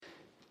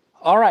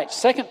All right,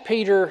 2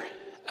 Peter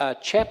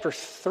chapter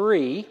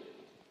 3,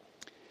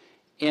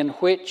 in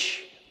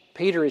which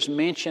Peter is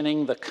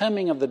mentioning the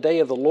coming of the day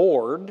of the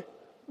Lord,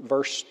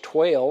 verse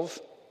 12,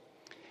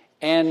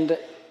 and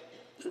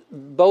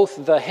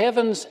both the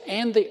heavens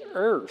and the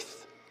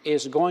earth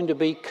is going to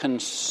be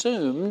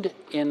consumed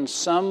in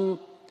some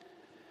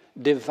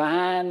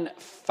divine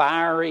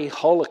fiery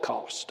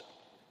holocaust.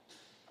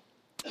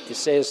 It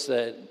says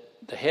that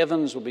the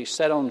heavens will be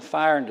set on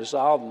fire and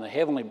dissolved, and the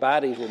heavenly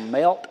bodies will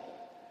melt.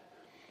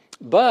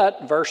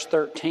 But, verse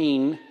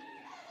 13,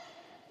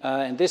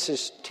 and this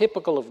is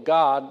typical of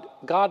God,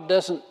 God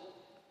doesn't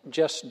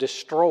just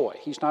destroy.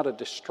 He's not a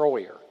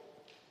destroyer.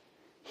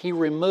 He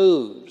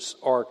removes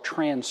or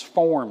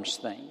transforms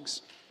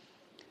things.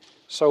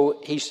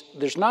 So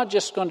there's not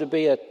just going to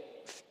be a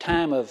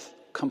time of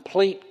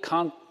complete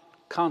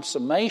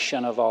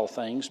consummation of all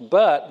things,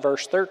 but,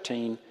 verse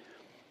 13,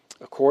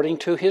 according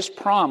to His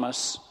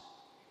promise,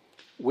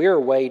 we're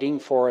waiting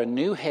for a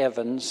new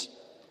heavens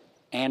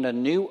and a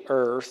new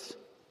earth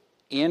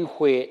in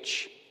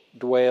which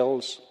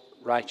dwells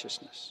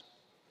righteousness.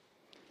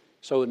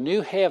 So a new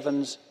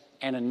heavens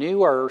and a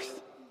new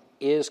earth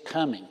is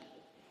coming.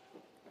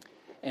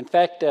 In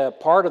fact,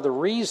 part of the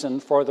reason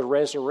for the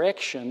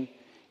resurrection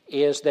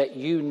is that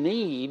you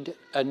need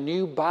a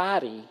new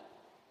body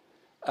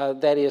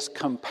that is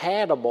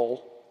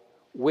compatible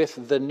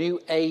with the new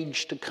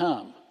age to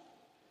come.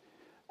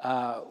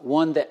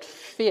 One that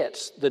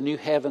fits the new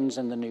heavens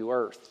and the new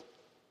earth.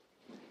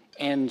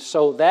 And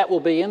so that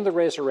will be in the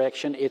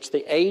resurrection. It's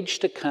the age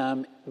to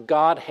come.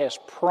 God has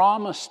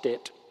promised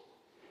it,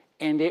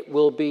 and it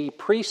will be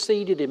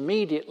preceded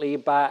immediately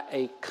by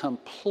a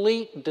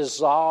complete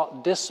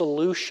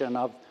dissolution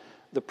of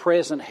the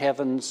present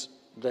heavens,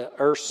 the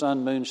earth,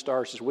 sun, moon,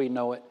 stars as we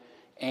know it,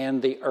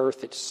 and the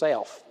earth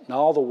itself. And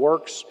all the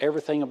works,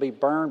 everything will be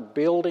burned,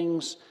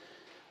 buildings,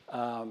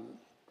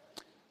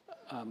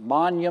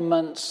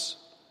 monuments,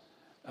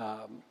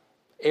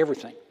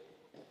 everything.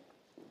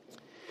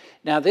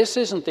 Now, this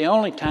isn't the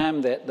only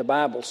time that the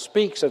Bible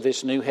speaks of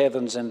this new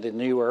heavens and the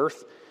new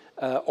earth,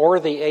 or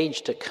the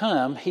age to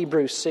come.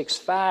 Hebrews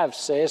 6:5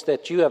 says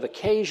that you have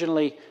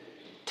occasionally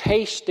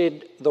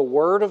tasted the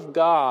Word of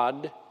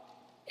God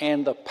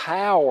and the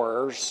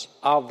powers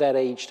of that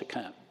age to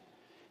come.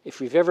 If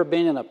you've ever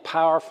been in a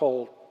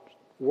powerful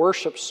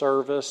worship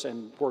service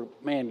and where,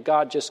 man,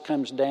 God just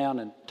comes down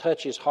and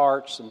touches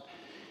hearts,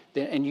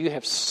 and you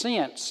have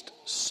sensed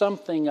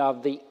something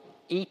of the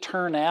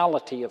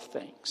eternality of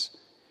things.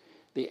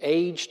 The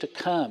age to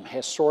come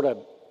has sort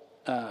of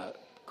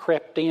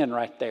crept in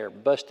right there,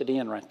 busted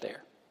in right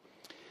there.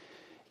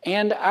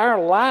 And our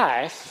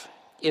life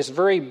is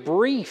very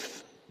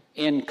brief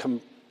in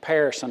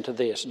comparison to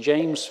this.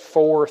 James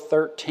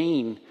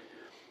 4:13,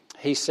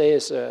 he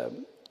says,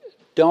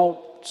 don't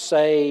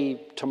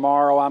say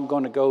tomorrow I'm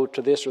going to go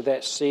to this or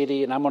that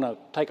city and I'm going to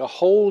take a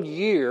whole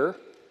year,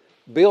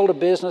 build a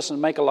business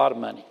and make a lot of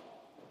money.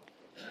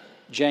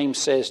 James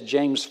says,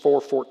 James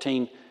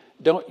 4:14,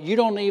 you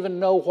don't even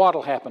know what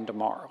will happen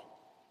tomorrow.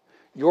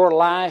 Your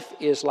life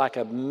is like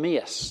a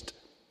mist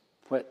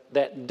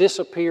that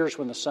disappears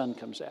when the sun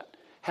comes out.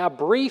 How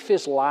brief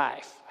is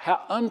life? How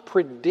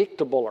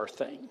unpredictable are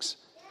things?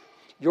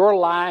 Your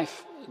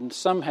life, and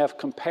some have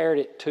compared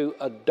it to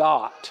a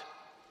dot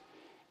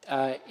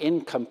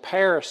in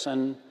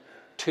comparison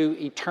to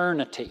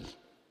eternity.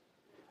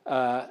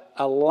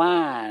 A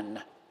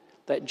line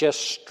that just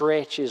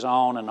stretches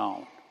on and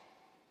on.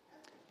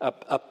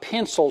 A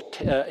pencil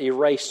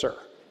eraser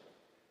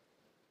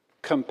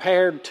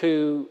compared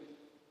to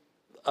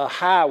a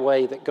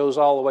highway that goes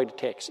all the way to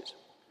Texas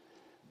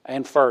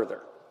and further.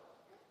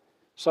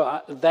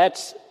 So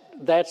that's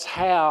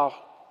how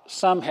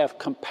some have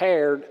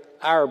compared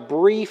our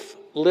brief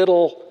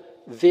little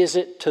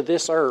visit to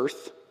this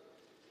earth.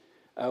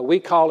 We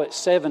call it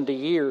 70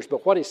 years,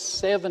 but what is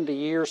 70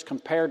 years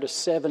compared to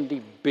 70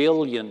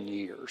 billion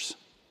years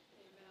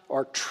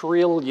or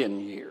trillion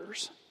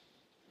years?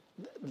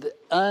 The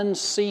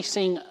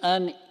unceasing,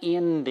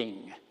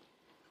 unending.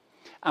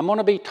 I'm going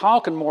to be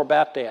talking more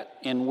about that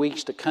in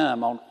weeks to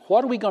come on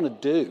what are we going to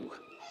do?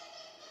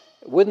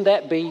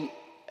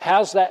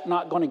 How's that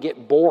not going to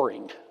get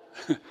boring?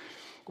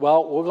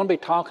 Well, we're going to be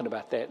talking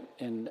about that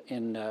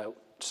in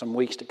some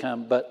weeks to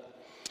come.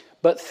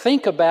 But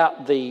think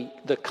about the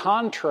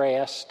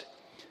contrast.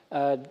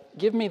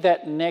 Give me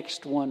that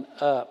next one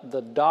up,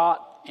 the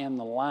dot and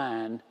the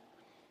line.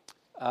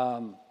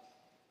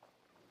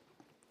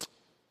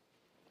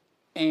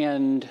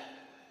 And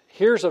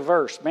here's a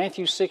verse,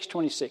 Matthew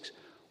 6:26.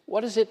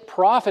 What does it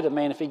profit a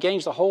man if he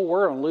gains the whole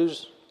world and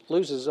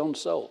loses his own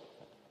soul?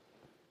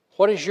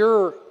 What is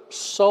your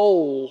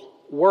soul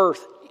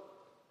worth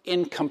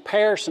in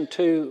comparison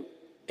to,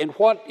 and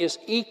what is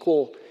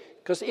equal?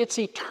 Because it's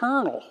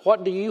eternal.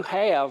 What do you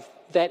have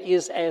that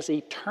is as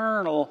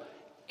eternal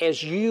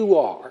as you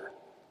are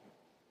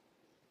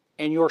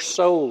and your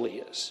soul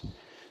is?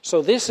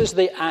 So this is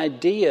the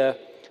idea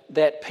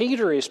that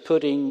Peter is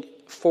putting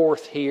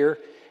forth here.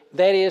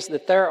 That is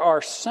that there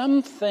are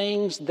some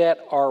things that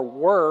are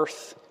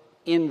worth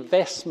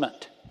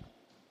investment.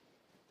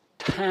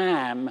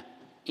 time,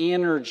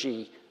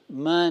 energy,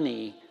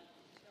 money,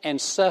 and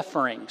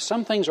suffering.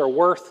 Some things are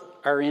worth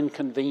our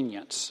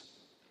inconvenience,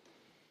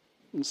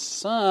 and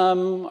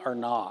some are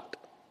not.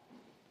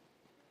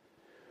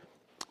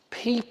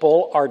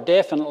 People are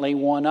definitely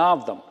one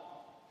of them.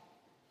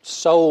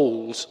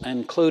 Souls,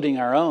 including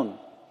our own.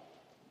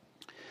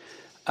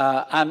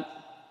 I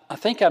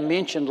think I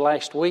mentioned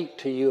last week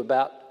to you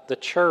about the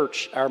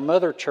church, our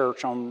mother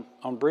church on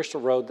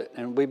Bristol Road,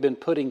 and we've been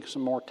putting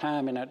some more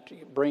time in it,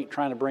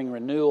 trying to bring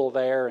renewal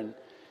there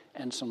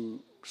and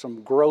some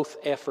growth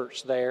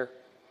efforts there.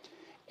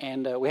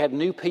 And we had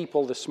new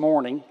people this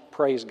morning,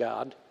 praise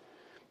God,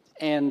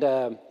 and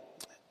the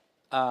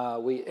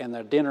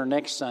dinner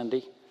next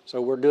Sunday. So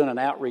we're doing an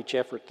outreach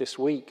effort this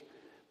week.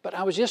 But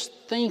I was just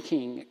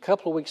thinking a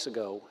couple of weeks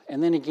ago,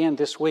 and then again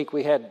this week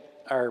we had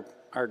our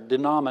big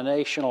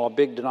denominational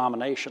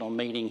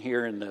meeting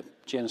here in the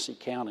Genesee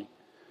County,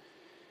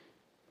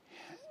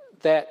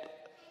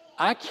 that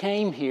I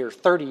came here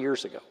 30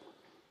 years ago.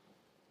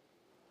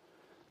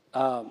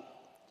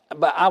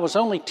 But I was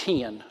only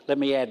 10, let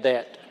me add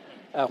that,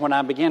 when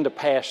I began to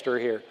pastor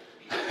here.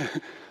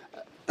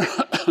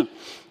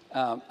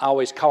 I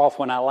always cough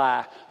when I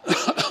lie.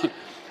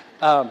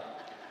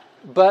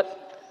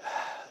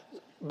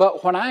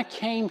 But when I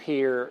came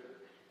here,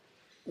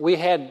 we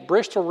had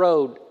Bristol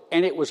Road,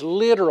 and it was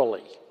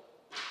literally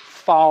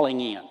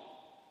falling in.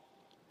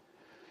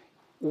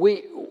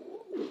 We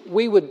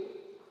would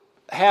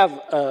have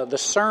the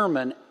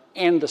sermon,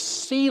 and the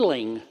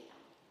ceiling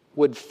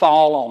would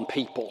fall on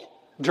people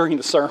during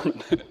the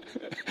sermon.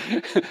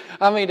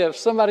 I mean, if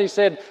somebody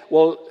said,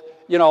 well,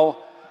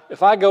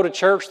 if I go to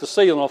church, the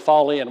ceiling will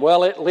fall in.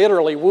 Well, it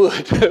literally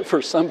would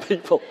for some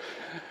people.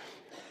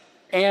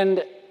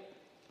 And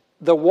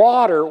the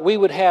water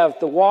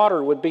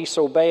would be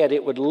so bad,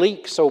 it would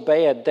leak so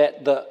bad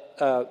that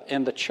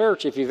the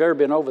church, if you've ever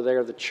been over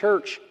there, the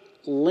church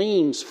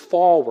leans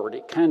forward.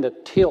 It kind of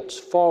tilts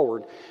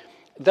forward.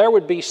 There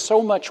would be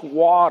so much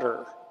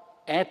water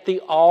at the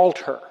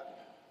altar.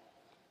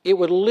 It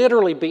would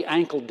literally be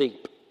ankle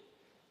deep.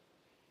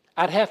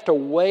 I'd have to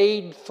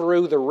wade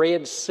through the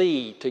Red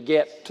Sea to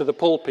get to the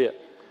pulpit.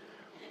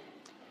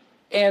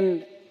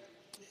 And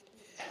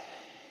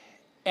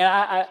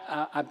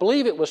I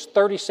believe it was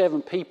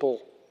 37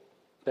 people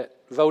that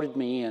voted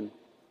me in.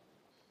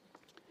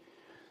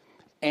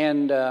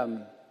 And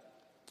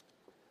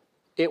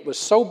it was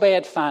so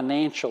bad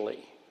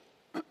financially.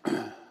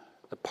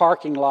 The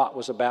parking lot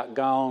was about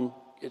gone.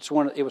 It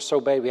was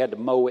so bad we had to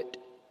mow it.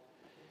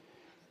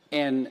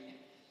 And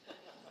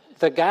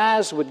the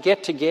guys would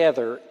get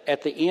together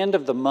at the end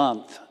of the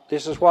month.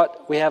 This is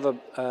what we have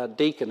a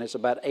deacon that's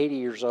about 80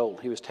 years old.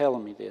 He was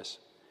telling me this.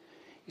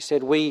 He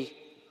said,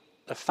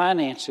 the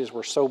finances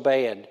were so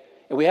bad,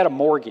 and we had a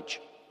mortgage.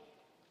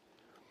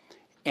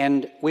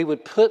 And we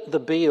would put the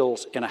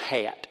bills in a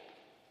hat.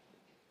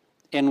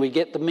 And we'd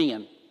get the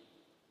men,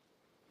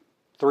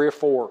 3 or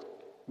 4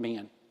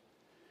 men.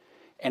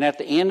 And at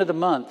the end of the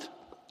month,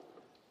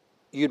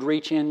 you'd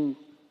reach in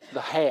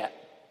the hat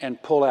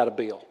and pull out a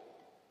bill.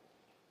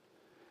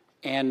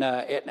 And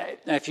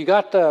if you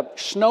got the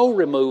snow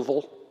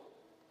removal,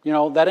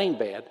 that ain't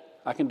bad.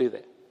 I can do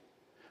that.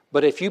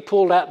 But if you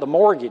pulled out the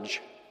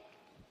mortgage,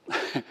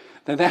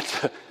 then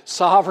that's the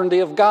sovereignty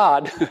of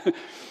God.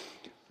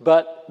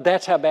 But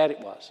that's how bad it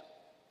was.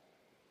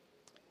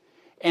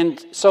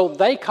 And so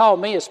they called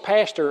me as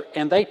pastor,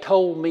 and they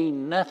told me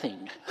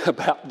nothing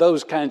about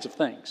those kinds of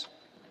things.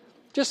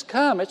 Just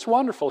come. It's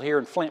wonderful here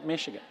in Flint,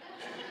 Michigan.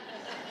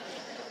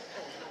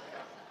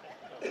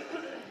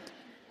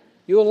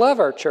 You'll love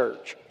our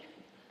church.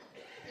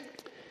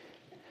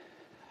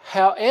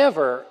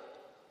 However,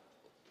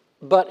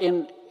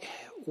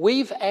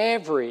 we've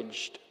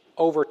averaged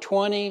over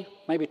 20,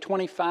 maybe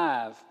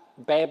 25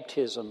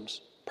 baptisms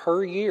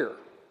per year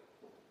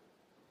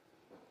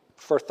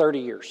for 30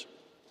 years.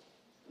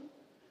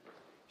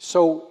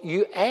 So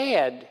you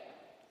add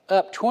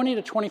up 20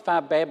 to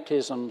 25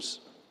 baptisms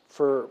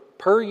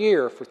per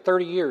year for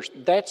 30 years.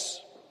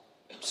 That's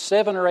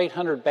 700 or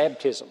 800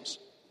 baptisms.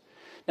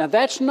 Now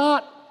that's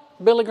not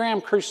Billy Graham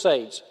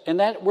crusades,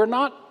 and that we're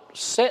not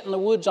setting the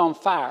woods on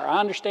fire. I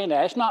understand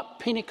that. It's not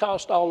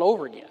Pentecost all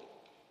over again.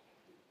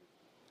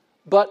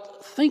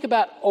 But think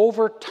about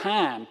over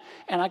time.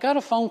 And I got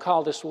a phone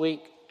call this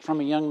week from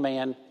a young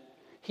man.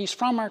 He's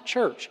from our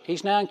church.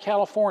 He's now in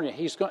California.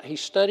 He's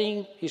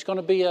studying. He's going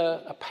to be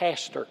a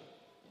pastor.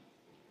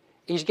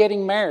 He's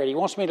getting married. He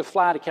wants me to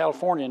fly to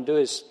California and do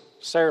his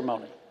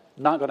ceremony.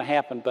 Not going to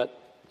happen, but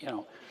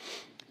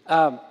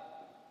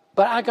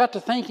But I got to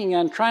thinking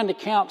and trying to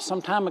count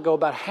some time ago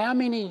about how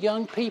many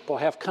young people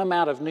have come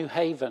out of New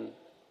Haven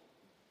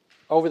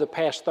over the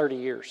past 30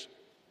 years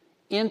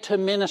into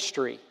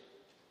ministry,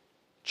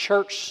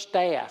 church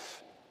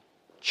staff,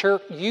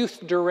 church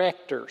youth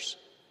directors,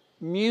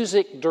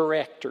 music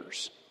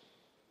directors.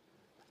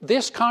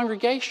 This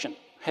congregation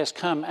has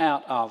come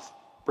out of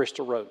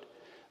Bristol Road.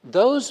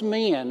 Those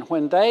men,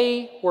 when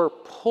they were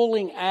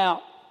pulling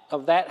out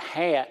of that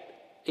hat,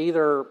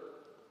 either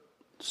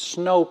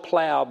snow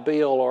plow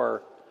bill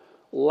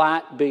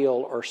light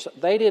bill, or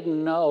they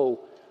didn't know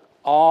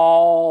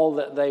all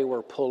that they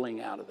were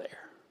pulling out of there.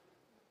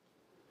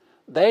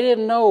 They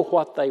didn't know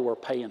what they were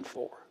paying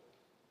for.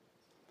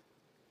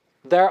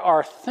 There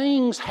are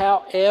things,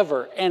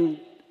 however, and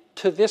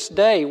to this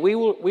day,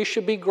 we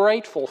should be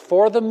grateful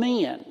for the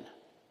men,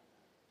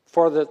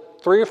 for the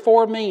 3 or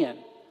 4 men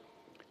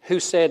who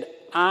said,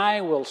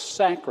 I will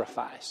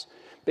sacrifice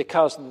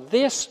because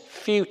this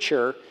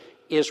future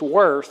is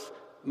worth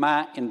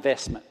my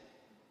investment.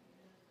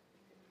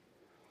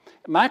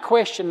 My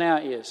question now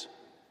is,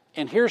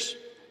 and here's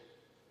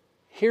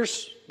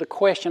the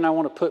question I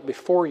want to put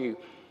before you.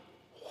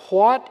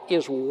 What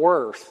is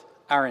worth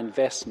our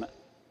investment?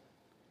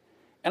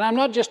 And I'm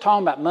not just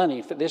talking about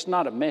money. This is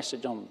not a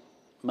message on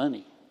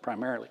money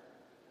primarily.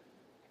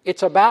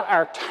 It's about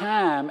our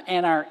time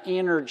and our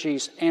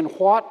energies and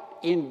what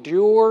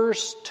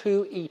endures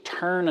to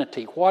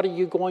eternity. What are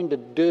you going to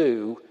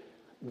do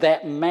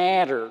that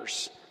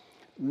matters?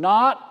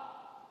 Not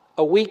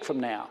a week from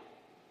now,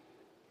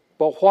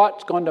 but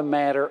what's going to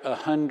matter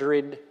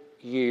 100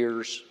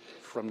 years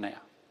from now.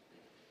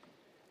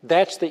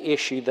 That's the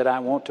issue that I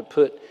want to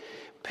put.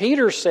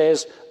 Peter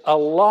says a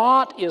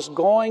lot is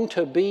going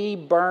to be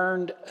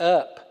burned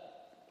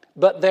up,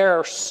 but there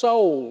are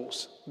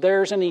souls.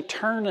 There's an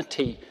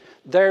eternity.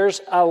 There's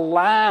a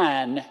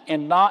line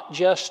and not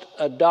just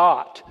a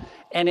dot.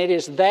 And it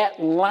is that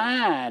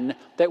line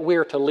that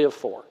we're to live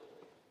for.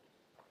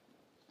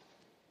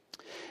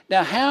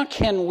 Now, how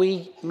can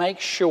we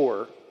make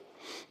sure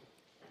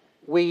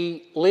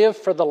we live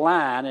for the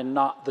line and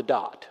not the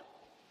dot?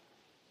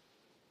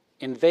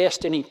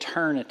 Invest in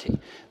eternity.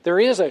 There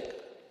is a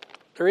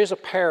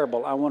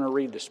parable. I want to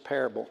read this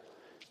parable.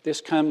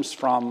 This comes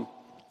from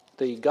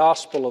the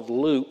Gospel of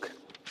Luke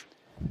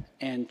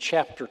and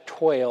chapter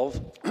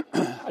 12.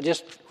 I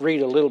just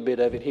read a little bit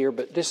of it here,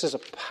 but this is a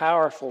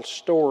powerful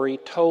story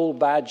told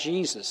by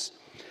Jesus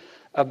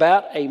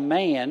about a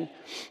man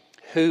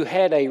who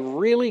had a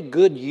really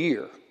good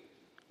year.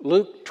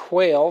 Luke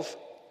 12,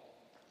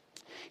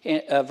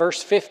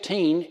 verse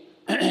 15,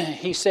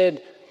 he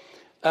said,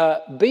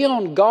 be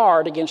on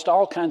guard against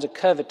all kinds of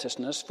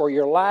covetousness, for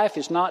your life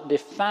is not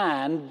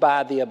defined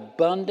by the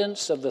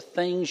abundance of the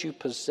things you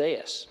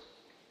possess.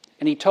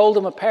 And he told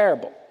them a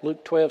parable,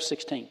 Luke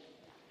 12:16.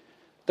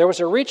 There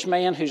was a rich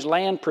man whose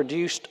land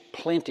produced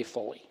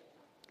plentifully.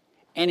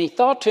 And he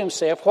thought to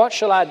himself, what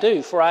shall I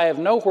do? For I have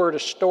nowhere to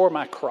store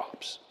my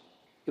crops.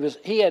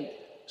 He had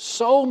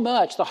so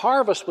much, the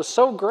harvest was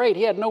so great,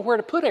 he had nowhere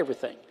to put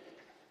everything.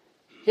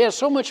 He had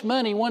so much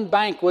money, one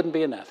bank wouldn't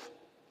be enough.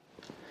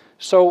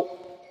 So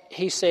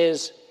he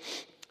says,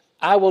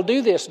 I will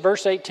do this,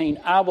 verse 18,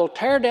 I will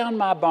tear down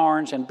my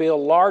barns and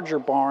build larger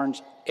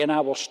barns, and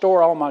I will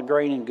store all my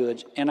grain and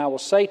goods, and I will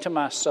say to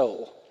my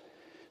soul,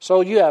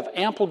 so you have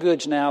ample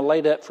goods now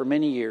laid up for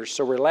many years,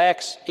 so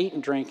relax, eat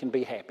and drink, and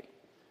be happy.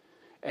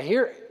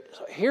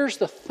 Here's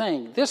the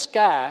thing. This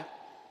guy,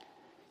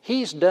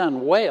 he's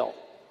done well.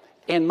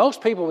 And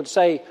most people would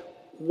say,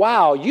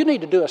 wow, you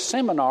need to do a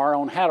seminar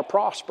on how to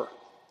prosper.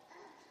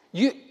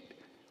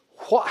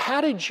 How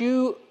did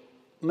you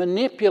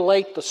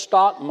manipulate the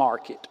stock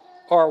market?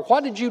 Or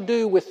what did you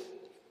do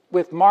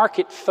with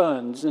market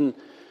funds? And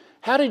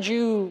how did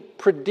you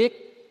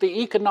predict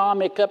the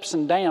economic ups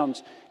and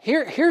downs?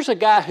 Here's a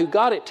guy who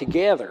got it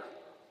together.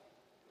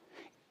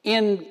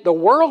 In the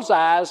world's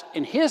eyes,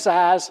 in his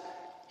eyes,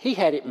 he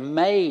had it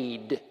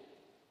made.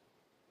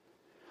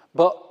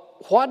 But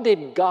what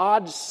did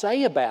God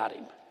say about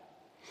him?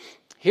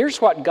 Here's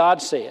what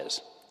God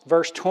says,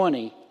 verse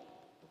 20,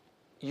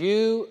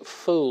 you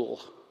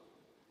fool.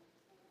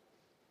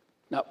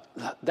 Now,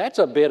 that's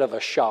a bit of a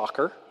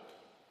shocker.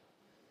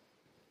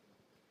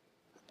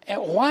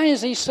 And why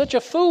is he such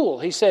a fool?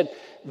 He said,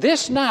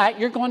 this night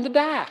you're going to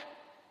die.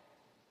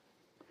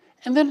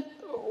 And then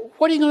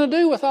what are you going to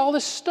do with all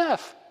this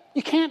stuff?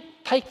 You can't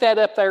take that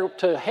up there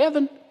to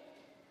heaven.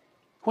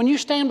 When you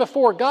stand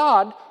before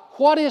God,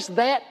 what is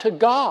that to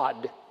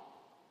God?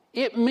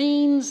 It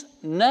means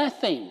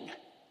nothing.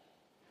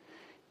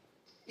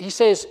 He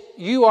says,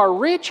 you are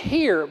rich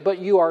here, but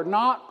you are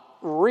not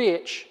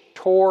rich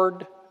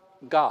toward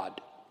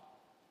God.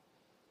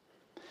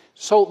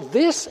 So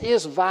this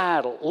is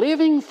vital.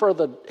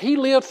 He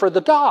lived for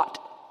the dot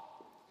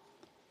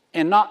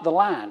and not the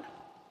line.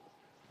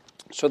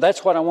 So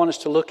that's what I want us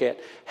to look at.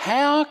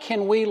 How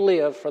can we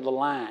live for the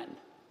line,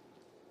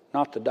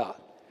 not the dot?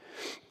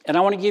 And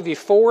I want to give you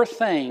 4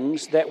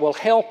 things that will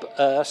help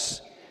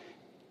us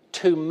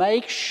to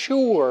make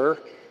sure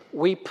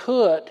we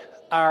put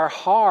our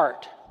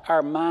heart,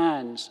 our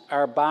minds,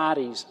 our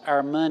bodies,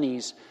 our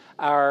monies,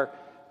 our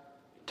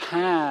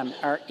time,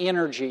 our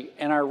energy,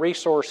 and our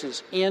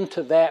resources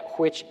into that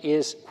which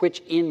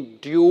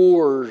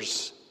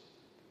endures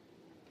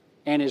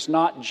and is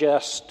not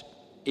just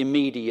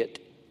immediate.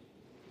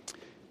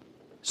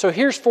 So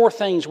here's 4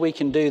 things we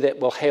can do that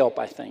will help,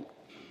 I think.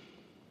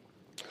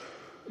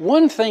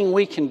 One thing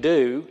we can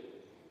do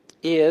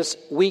is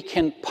we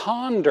can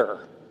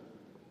ponder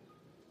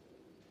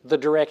the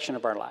direction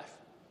of our life.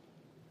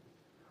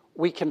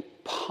 We can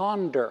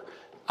ponder.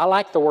 I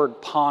like the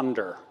word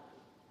ponder,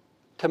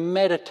 to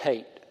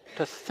meditate,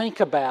 to think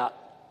about,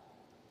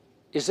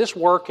 is this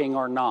working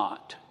or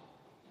not?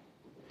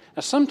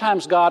 Now,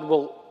 sometimes God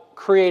will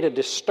create a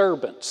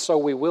disturbance, so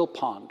we will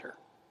ponder.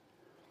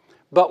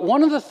 But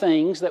one of the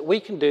things that we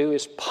can do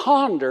is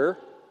ponder,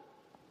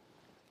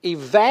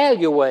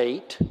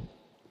 evaluate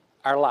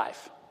our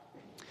life.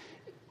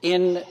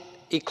 In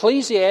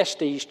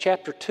Ecclesiastes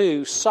chapter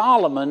 2,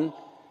 Solomon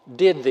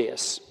did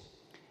this.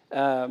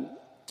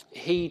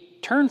 He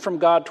turned from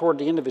God toward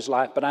the end of his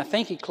life, but I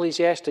think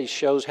Ecclesiastes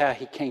shows how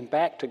he came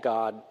back to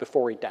God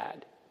before he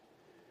died.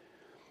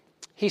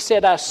 He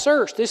said, I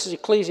searched, this is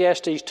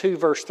Ecclesiastes 2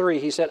 verse 3,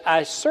 he said,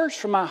 I searched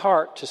for my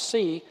heart to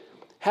see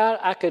how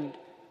I could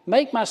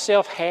make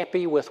myself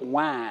happy with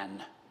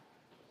wine.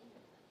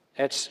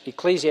 That's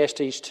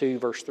Ecclesiastes 2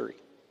 verse 3.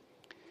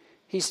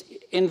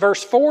 In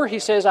verse 4 he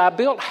says, I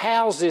built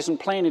houses and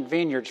planted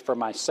vineyards for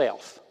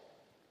myself.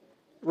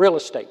 Real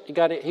estate.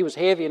 He was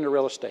heavy into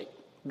real estate.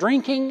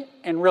 Drinking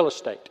and real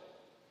estate.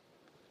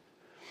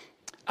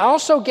 I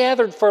also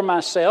gathered for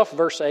myself,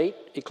 verse 8,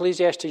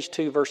 Ecclesiastes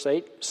 2, verse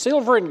 8,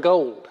 silver and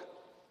gold.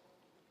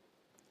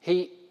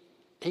 He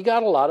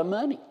got a lot of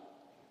money.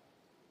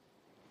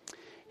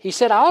 He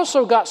said, I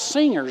also got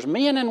singers,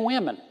 men and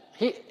women.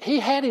 He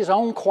had his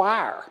own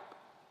choir.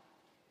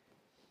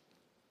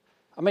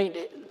 I mean,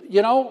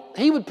 you know,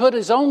 he would put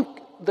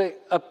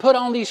put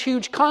on these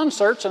huge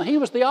concerts, and he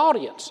was the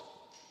audience.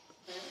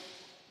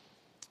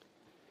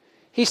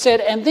 He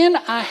said, and then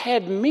I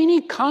had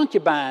many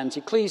concubines,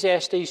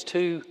 Ecclesiastes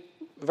 2,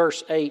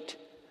 verse 8,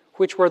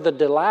 which were the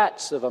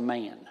delights of a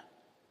man.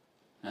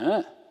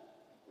 1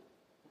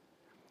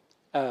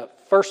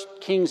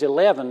 Kings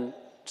 11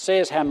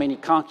 says how many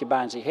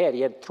concubines he had. He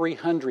had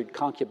 300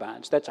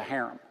 concubines. That's a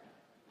harem.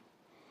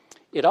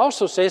 It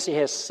also says he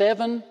has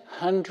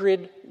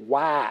 700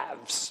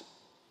 wives.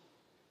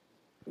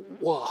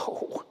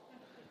 Whoa.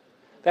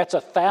 That's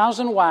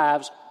 1,000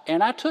 wives.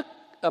 And I took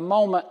a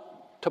moment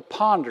to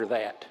ponder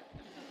that.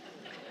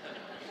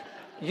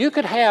 You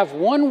could have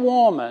one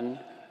woman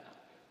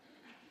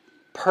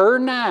per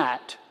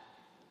night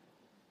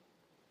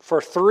for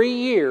 3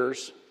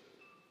 years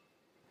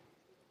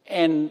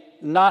and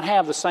not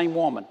have the same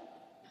woman.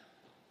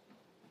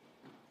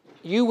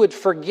 You would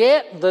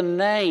forget the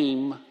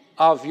name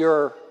of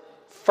your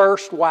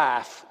first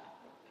wife,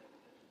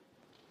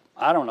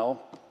 I don't know,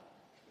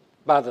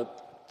 by the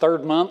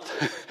 3rd month,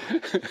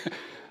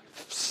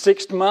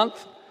 6th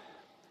month.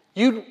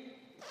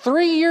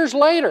 3 years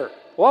later,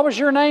 what was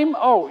your name?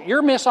 Oh,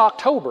 you're Miss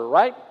October,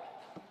 right?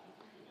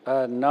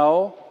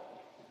 No,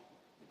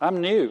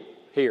 I'm new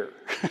here.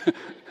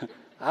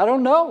 I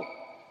don't know.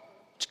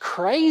 It's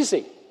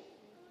crazy.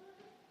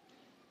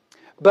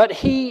 But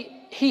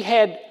he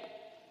had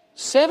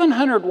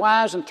 700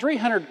 wives and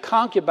 300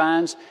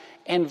 concubines,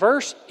 and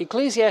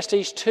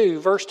Ecclesiastes 2,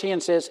 verse 10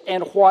 says,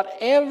 and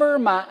whatever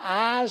my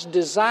eyes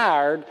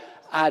desired,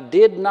 I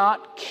did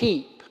not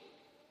keep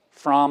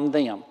from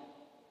them.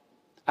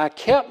 I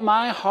kept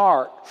my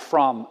heart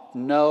from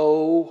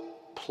no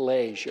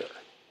pleasure.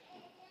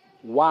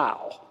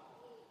 Wow.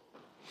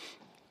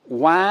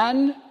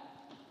 Wine,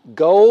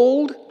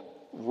 gold,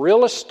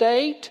 real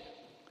estate,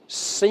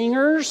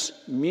 singers,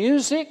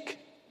 music,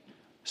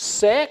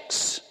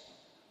 sex,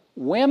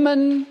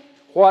 women,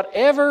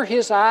 whatever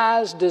his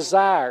eyes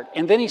desired.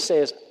 And then he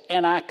says,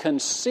 and I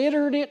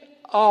considered it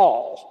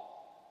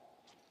all.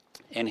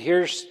 And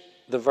here's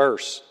the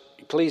verse.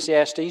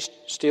 Ecclesiastes,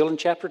 still in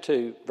chapter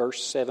 2,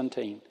 verse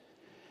 17.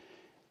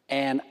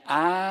 And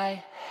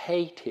I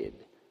hated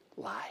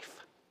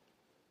life.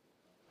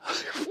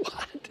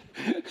 What?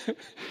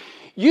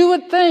 You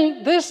would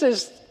think this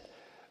is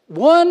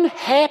one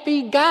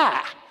happy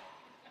guy.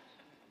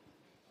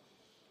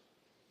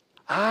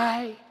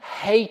 I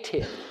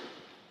hated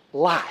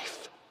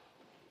life.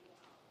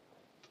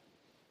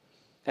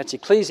 That's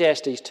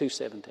Ecclesiastes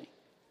 2:17.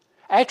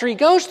 After he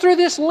goes through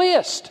this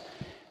list,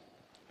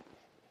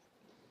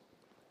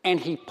 and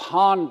he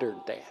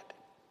pondered that.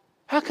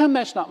 How come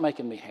that's not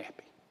making me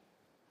happy?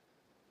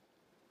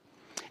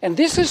 And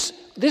this is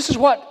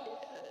what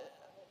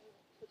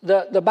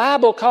the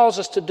Bible calls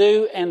us to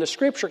do, and the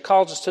Scripture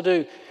calls us to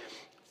do.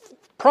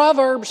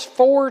 Proverbs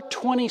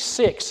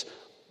 4:26.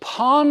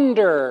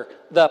 Ponder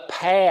the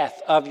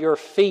path of your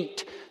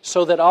feet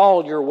so that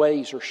all your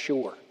ways are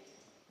sure.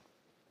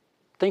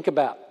 Think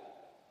about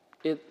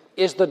it.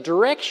 Is the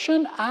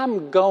direction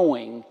I'm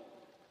going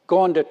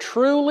to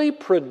truly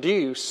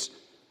produce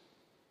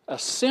a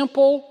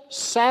simple,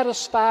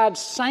 satisfied,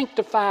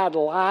 sanctified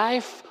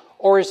life,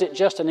 or is it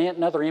just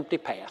another empty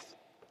path?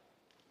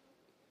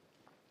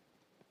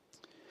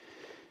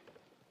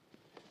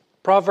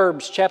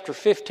 Proverbs chapter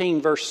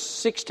 15, verse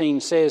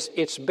 16 says,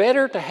 it's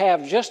better to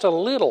have just a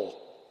little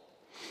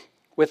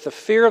with the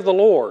fear of the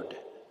Lord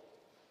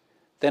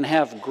than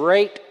have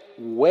great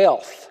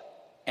wealth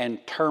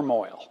and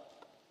turmoil.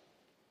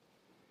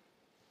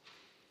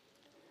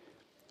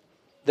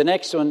 The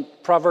next one,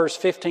 Proverbs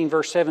 15,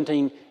 verse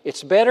 17,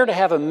 it's better to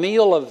have a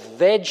meal of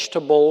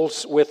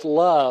vegetables with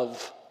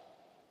love,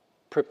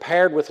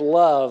 prepared with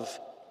love,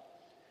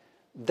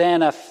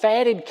 than a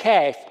fatted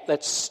calf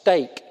that's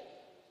steak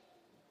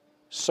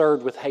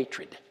served with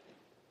hatred.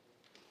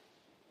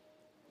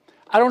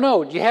 I don't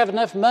know, do you have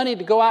enough money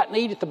to go out and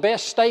eat at the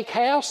best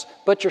steakhouse,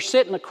 but you're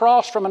sitting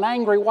across from an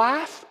angry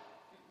wife?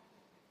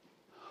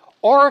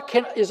 Or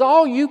is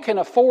all you can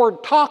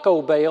afford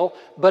Taco Bell,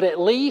 but at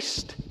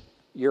least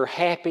you're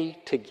happy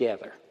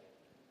together?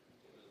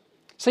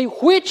 See,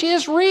 which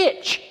is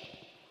rich?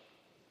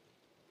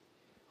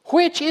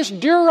 Which is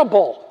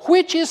durable?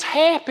 Which is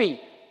happy?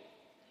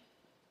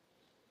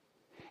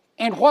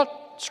 And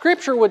what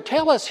Scripture would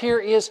tell us here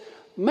is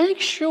make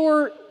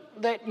sure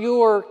that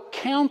you're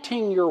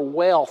counting your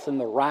wealth in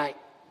the right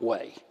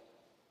way.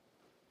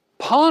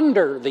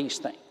 Ponder these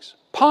things.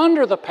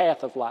 Ponder the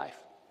path of life.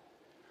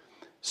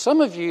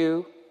 Some of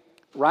you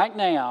right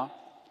now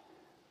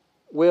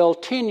will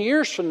 10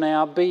 years from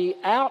now be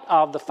out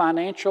of the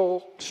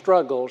financial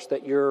struggles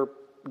that you're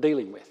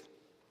dealing with.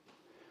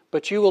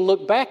 But you will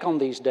look back on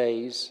these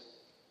days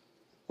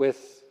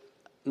with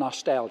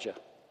nostalgia.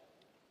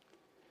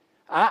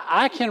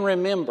 I can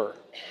remember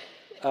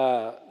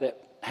that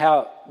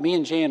how me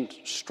and Jan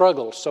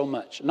struggled so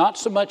much. Not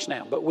so much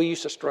now, but we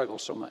used to struggle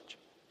so much.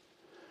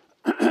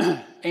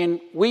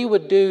 And we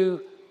would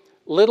do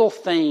little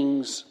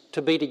things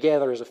to be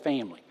together as a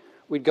family.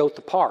 We'd go to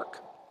the park.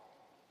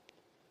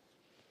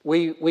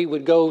 We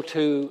would go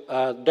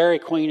to Dairy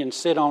Queen and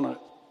sit on a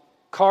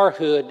car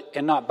hood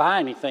and not buy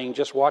anything,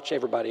 just watch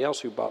everybody else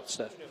who bought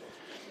stuff.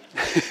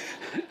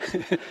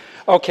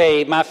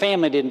 Okay, my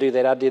family didn't do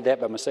that. I did that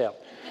by myself.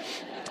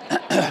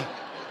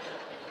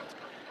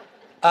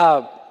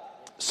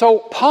 So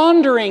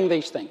pondering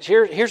these things.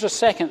 Here's a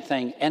second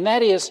thing, and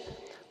that is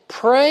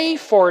pray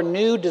for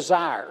new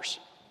desires.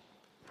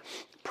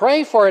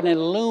 Pray for an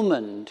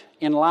illumined,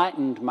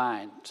 enlightened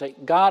mind. Say,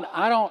 God,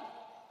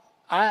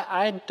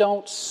 I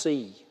don't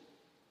see.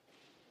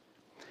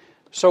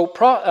 So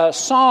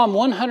Psalm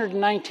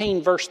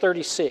 119, verse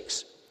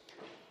 36.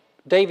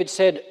 David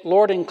said,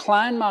 Lord,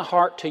 incline my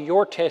heart to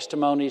your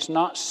testimonies,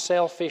 not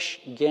selfish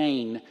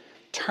gain.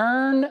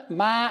 Turn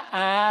my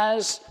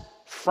eyes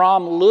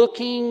from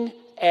looking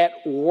at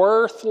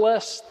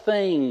worthless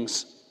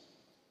things.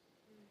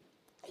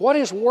 What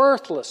is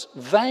worthless?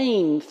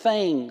 Vain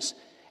things.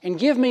 And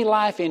give me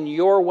life in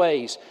your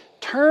ways.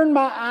 Turn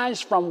my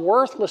eyes from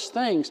worthless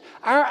things.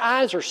 Our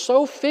eyes are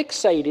so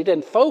fixated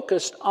and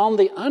focused on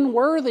the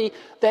unworthy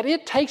that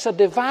it takes a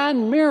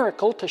divine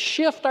miracle to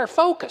shift our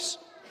focus.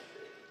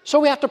 So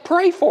we have to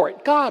pray for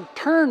it. God,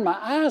 turn my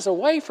eyes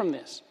away from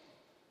this.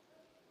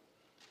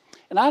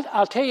 And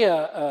I'll tell you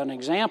an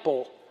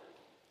example.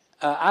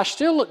 I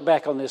still look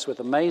back on this with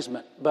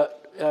amazement,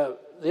 but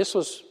this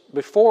was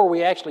before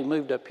we actually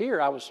moved up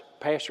here. I was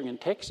pastoring in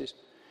Texas.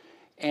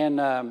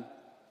 And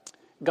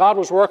God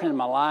was working in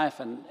my life,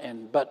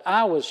 but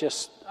I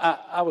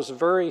was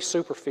very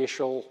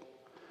superficial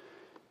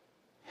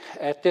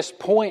at this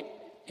point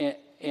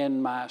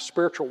in my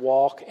spiritual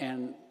walk,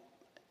 and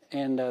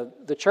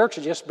the church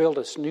had just built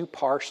this new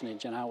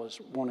parsonage, and I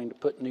was wanting to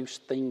put new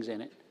things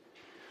in it.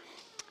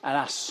 And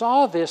I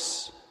saw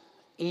this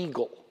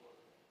eagle.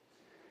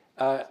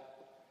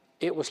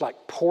 It was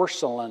like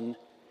porcelain,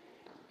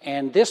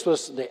 and this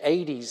was the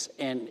 80s,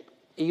 and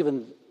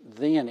even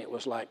then it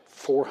was like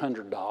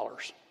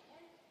 $400.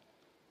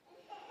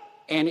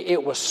 And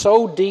it was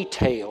so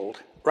detailed,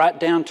 right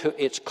down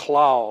to its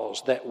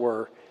claws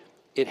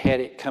it had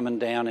it coming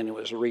down and it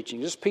was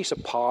reaching. Just a piece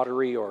of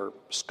pottery or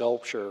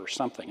sculpture or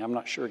something. I'm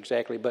not sure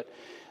exactly, but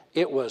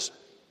it was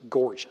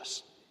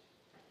gorgeous.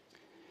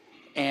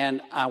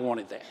 And I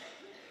wanted that.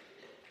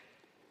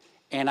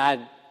 And I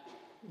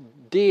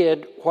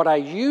did what I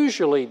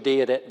usually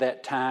did at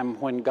that time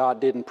when God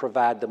didn't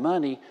provide the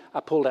money. I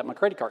pulled out my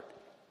credit card.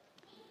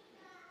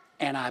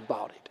 And I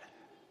bought it.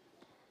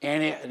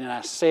 And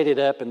I set it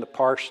up in the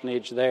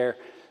parsonage there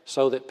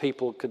so that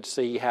people could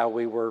see how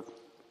we were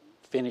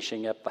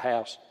finishing up the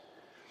house.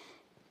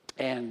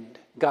 And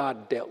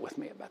God dealt with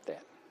me about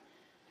that.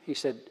 He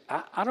said,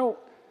 I don't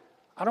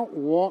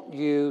want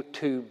you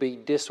to be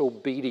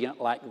disobedient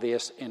like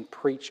this and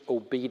preach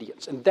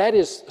obedience. And that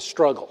is a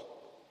struggle,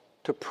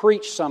 to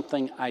preach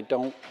something I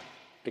don't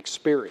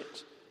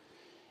experience.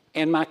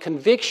 And my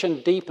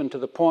conviction deepened to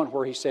the point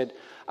where he said,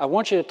 I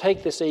want you to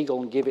take this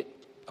eagle and give it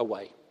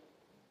away.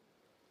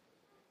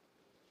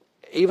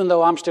 Even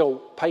though I'm still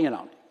paying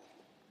on it.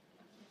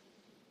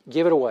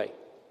 Give it away.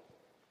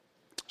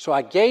 So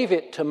I gave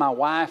it to my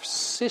wife's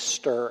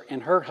sister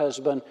and her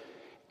husband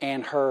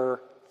and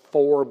her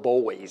 4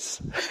 boys.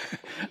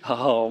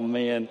 Oh,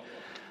 man.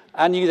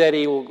 I knew that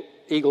eagle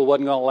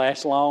wasn't going to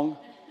last long.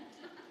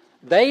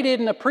 They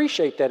didn't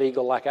appreciate that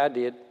eagle like I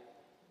did.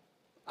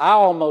 I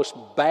almost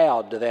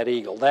bowed to that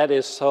eagle. That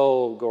is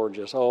so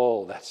gorgeous.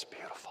 Oh, that's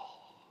beautiful.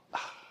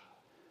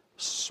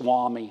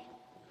 Swami.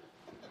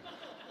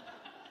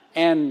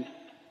 And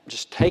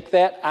just take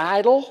that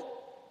idol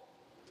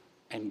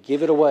and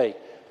give it away.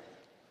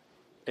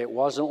 It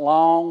wasn't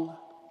long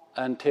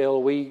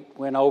until we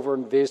went over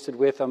and visited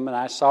with them, and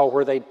I saw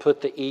where they'd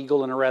put the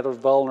eagle in a rather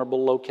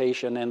vulnerable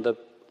location, and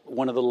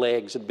one of the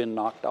legs had been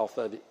knocked off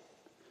of it.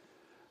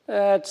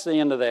 that's the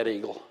end of that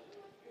eagle.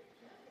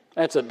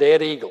 That's a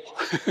dead eagle.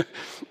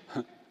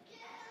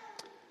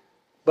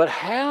 But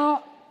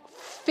how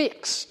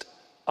fixed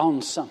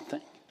on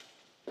something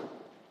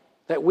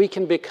that we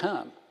can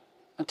become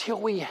until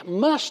we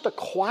must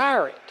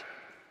acquire it.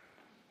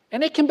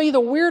 And it can be the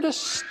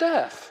weirdest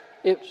stuff.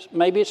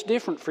 Maybe it's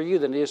different for you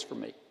than it is for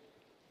me.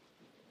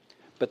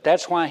 But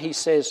that's why he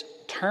says,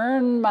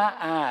 turn my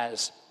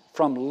eyes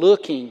from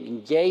looking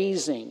and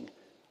gazing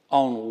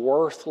on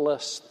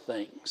worthless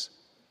things.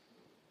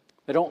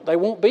 They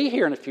won't be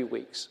here in a few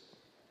weeks.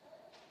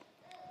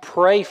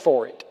 Pray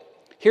for it.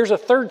 Here's a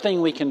third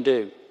thing we can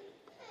do.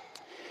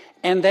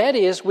 And that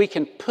is we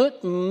can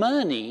put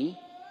money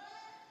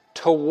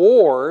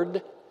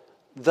toward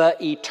the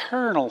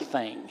eternal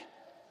thing.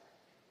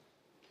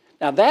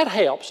 Now that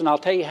helps, and I'll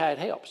tell you how it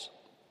helps.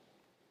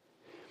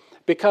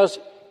 Because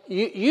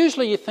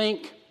usually you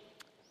think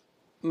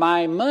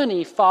my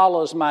money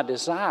follows my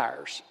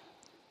desires.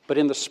 But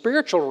in the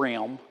spiritual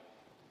realm,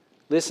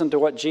 listen to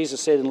what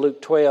Jesus said in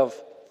Luke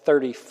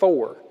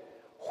 12:34.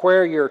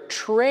 Where your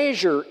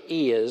treasure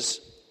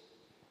is,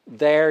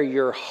 there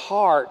your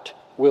heart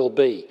will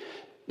be.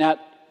 Now,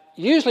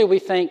 usually we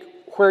think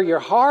where your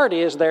heart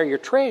is, there your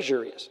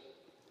treasure is.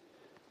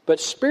 But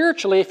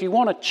spiritually, if you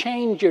want to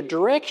change your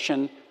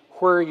direction,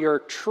 where your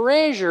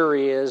treasure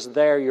is,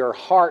 there your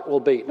heart will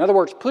be. In other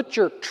words, put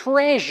your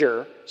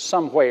treasure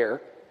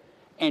somewhere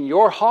and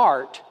your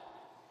heart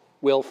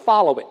will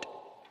follow it.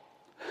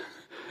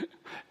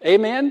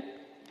 Amen?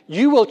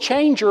 You will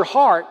change your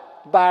heart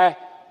by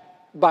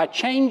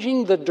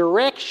changing the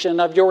direction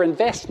of your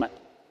investment.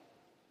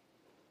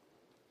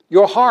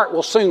 Your heart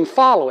will soon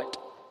follow it.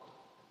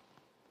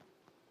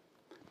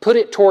 Put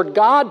it toward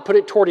God, put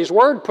it toward His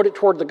Word, put it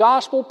toward the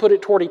gospel, put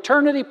it toward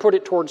eternity, put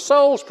it toward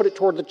souls, put it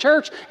toward the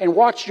church, and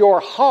watch your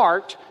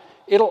heart.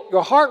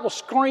 Your heart will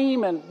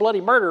scream and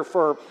bloody murder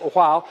for a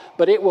while,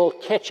 but it will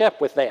catch up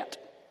with that.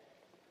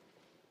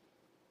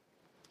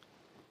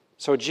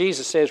 So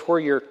Jesus says, where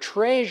your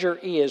treasure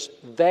is,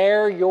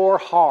 there your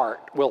heart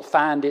will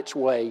find its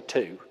way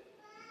to.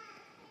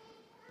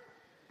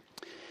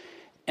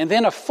 And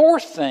then a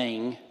fourth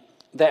thing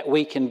that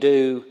we can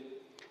do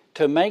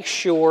to make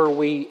sure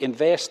we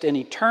invest in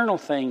eternal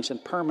things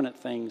and permanent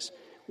things,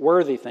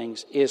 worthy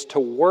things, is to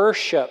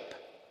worship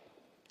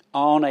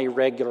on a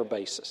regular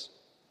basis.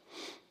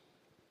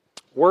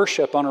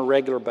 Worship on a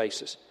regular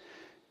basis.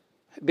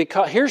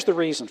 Because here's the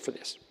reason for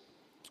this.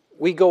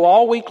 We go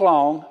all week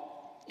long,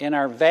 and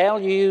our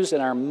values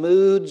and our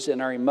moods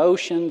and our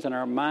emotions and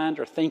our mind,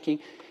 our thinking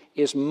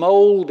is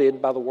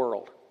molded by the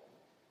world.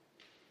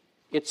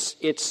 It's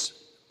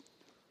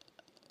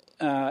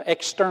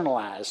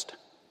externalized.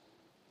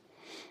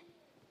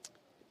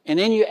 And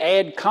then you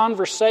add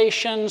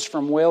conversations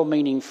from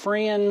well-meaning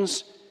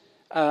friends.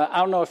 I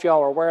don't know if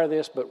y'all are aware of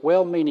this, but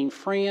well-meaning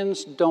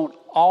friends don't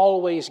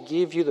always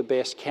give you the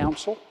best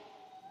counsel.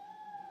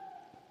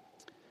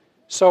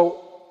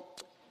 So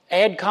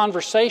add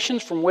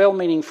conversations from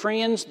well-meaning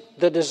friends,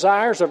 the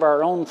desires of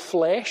our own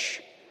flesh,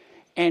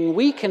 and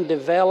we can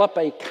develop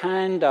a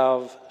kind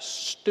of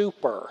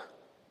stupor,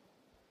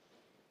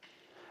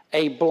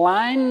 a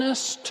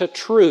blindness to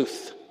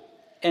truth,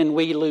 and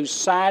we lose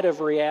sight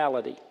of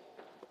reality.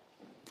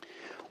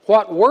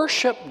 What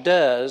worship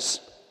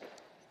does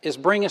is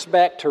bring us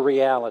back to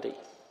reality.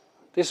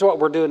 This is what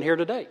we're doing here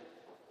today.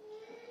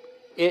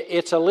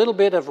 It's a little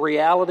bit of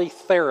reality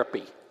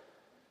therapy.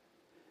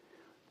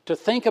 To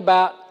think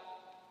about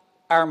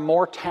our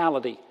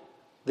mortality.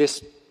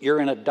 You're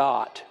in a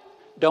dot.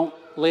 Don't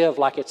live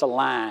like it's a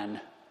line.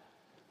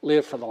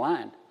 Live for the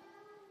line.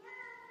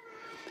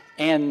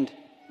 And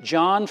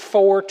John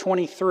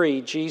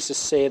 4:23, Jesus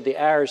said, the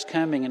hour is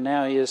coming and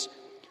now is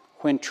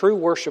when true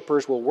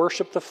worshipers will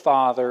worship the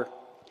Father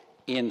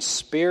in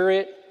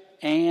spirit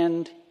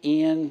and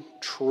in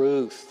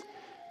truth.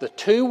 The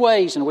two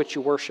ways in which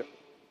you worship.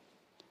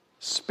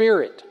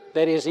 Spirit,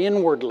 that is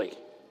inwardly,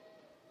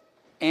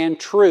 and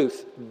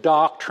truth,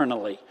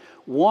 doctrinally.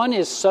 One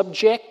is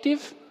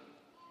subjective,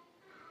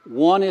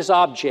 one is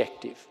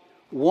objective.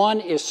 One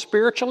is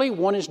spiritually,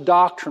 one is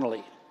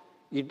doctrinally.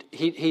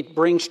 He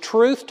brings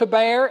truth to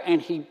bear,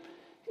 and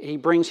he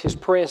brings His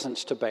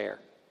presence to bear.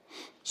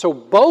 So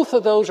both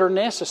of those are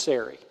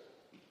necessary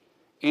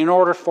in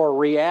order for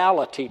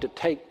reality to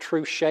take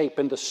true shape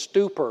and the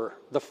stupor,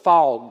 the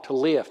fog to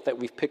lift that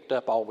we've picked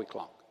up all week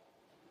long.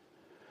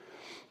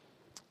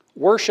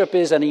 Worship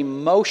is an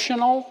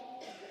emotional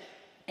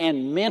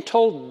and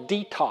mental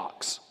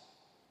detox.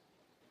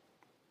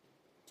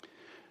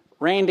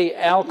 Randy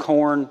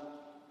Alcorn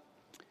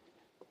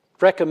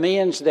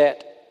recommends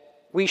that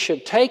we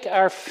should take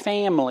our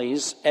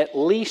families at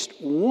least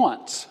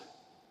once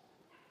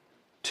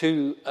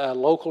to a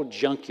local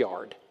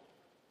junkyard.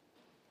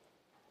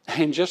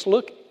 And just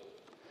look.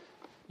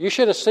 You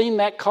should have seen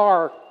that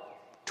car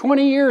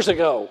 20 years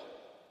ago.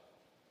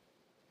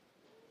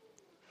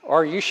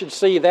 Or you should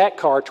see that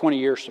car 20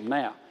 years from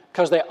now.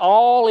 Because they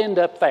all end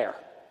up there.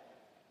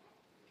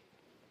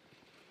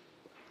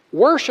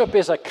 Worship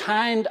is a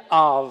kind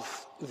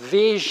of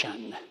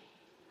vision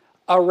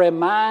a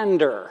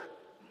reminder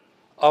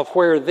of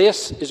where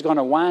this is going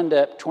to wind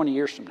up 20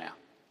 years from now.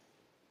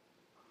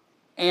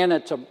 And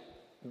it's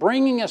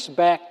bringing us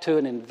back to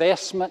an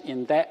investment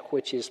in that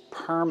which is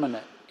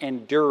permanent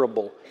and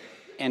durable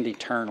and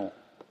eternal.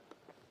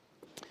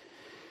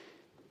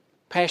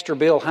 Pastor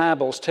Bill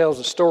Hybels tells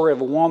the story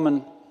of a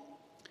woman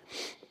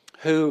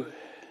who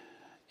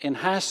in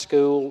high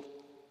school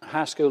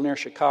near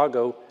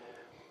Chicago,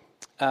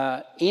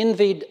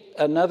 envied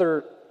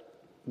another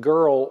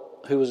girl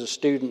who was a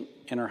student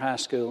in her high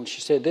school. And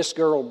she said this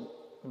girl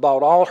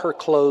bought all her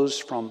clothes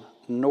from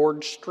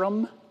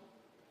Nordstrom,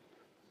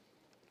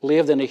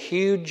 lived in a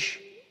huge,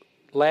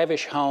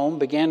 lavish home,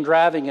 began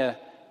driving a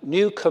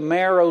new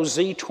Camaro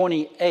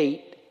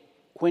Z28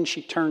 when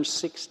she turned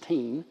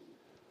 16.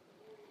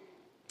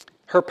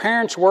 Her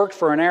parents worked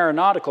for an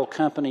aeronautical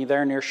company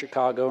there near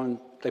Chicago, and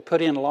they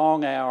put in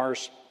long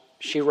hours.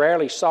 She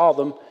rarely saw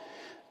them.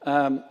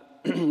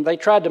 They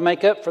tried to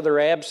make up for their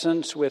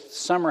absence with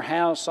summer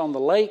house on the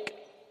lake,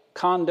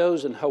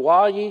 condos in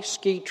Hawaii,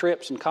 ski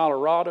trips in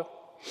Colorado.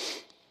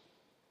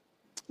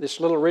 This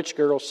little rich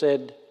girl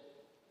said,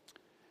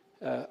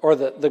 or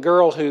the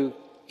girl who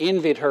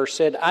envied her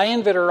said, I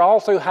envied her all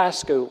through high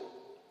school.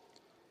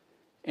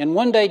 And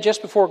one day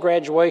just before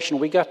graduation,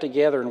 we got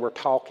together and were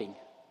talking.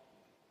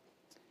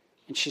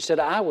 And she said,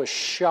 I was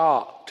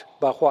shocked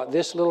by what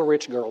this little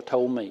rich girl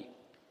told me.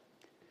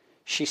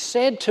 She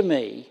said to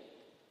me,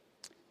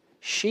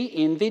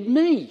 she envied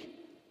me.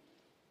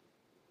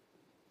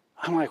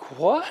 I'm like,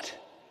 what?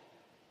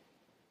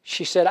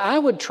 She said, I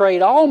would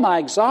trade all my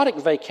exotic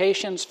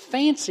vacations,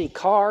 fancy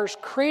cars,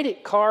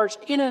 credit cards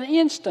in an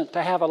instant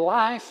to have a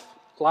life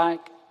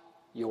like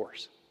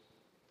yours.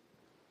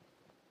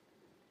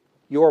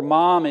 Your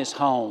mom is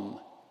home.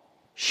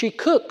 She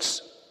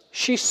cooks.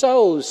 She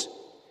sews.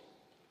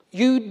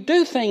 You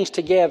do things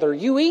together.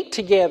 You eat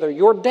together.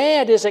 Your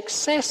dad is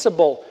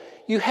accessible.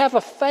 You have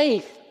a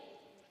faith.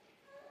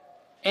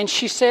 And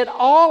she said,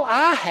 all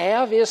I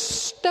have is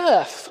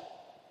stuff.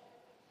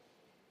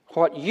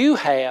 What you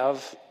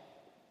have,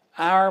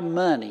 our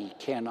money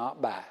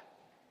cannot buy.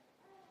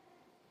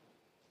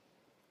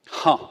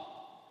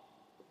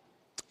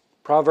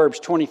 Proverbs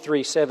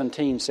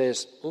 23:17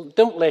 says,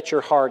 don't let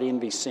your heart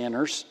envy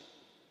sinners.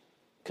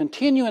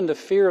 Continue in the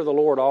fear of the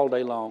Lord all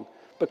day long,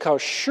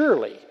 because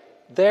surely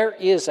there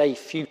is a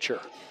future.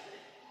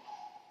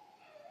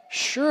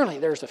 Surely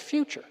there's a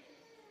future.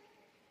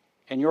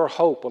 And your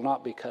hope will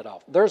not be cut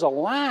off. There's a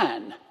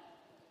line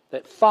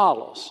that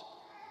follows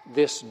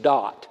this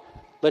dot.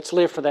 Let's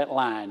live for that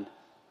line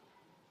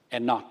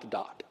and not the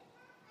dot.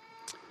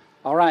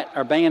 All right,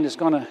 our band is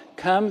going to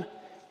come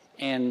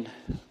and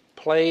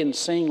play and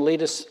sing.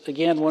 Lead us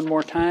again one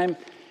more time.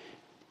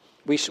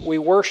 We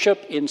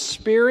worship in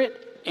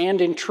spirit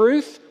and in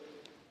truth.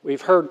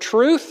 We've heard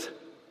truth,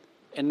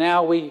 and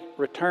now we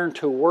return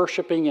to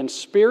worshiping in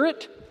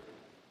spirit,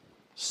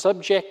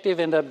 subjective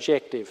and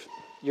objective.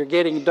 You're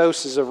getting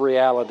doses of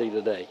reality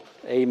today.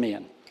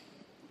 Amen.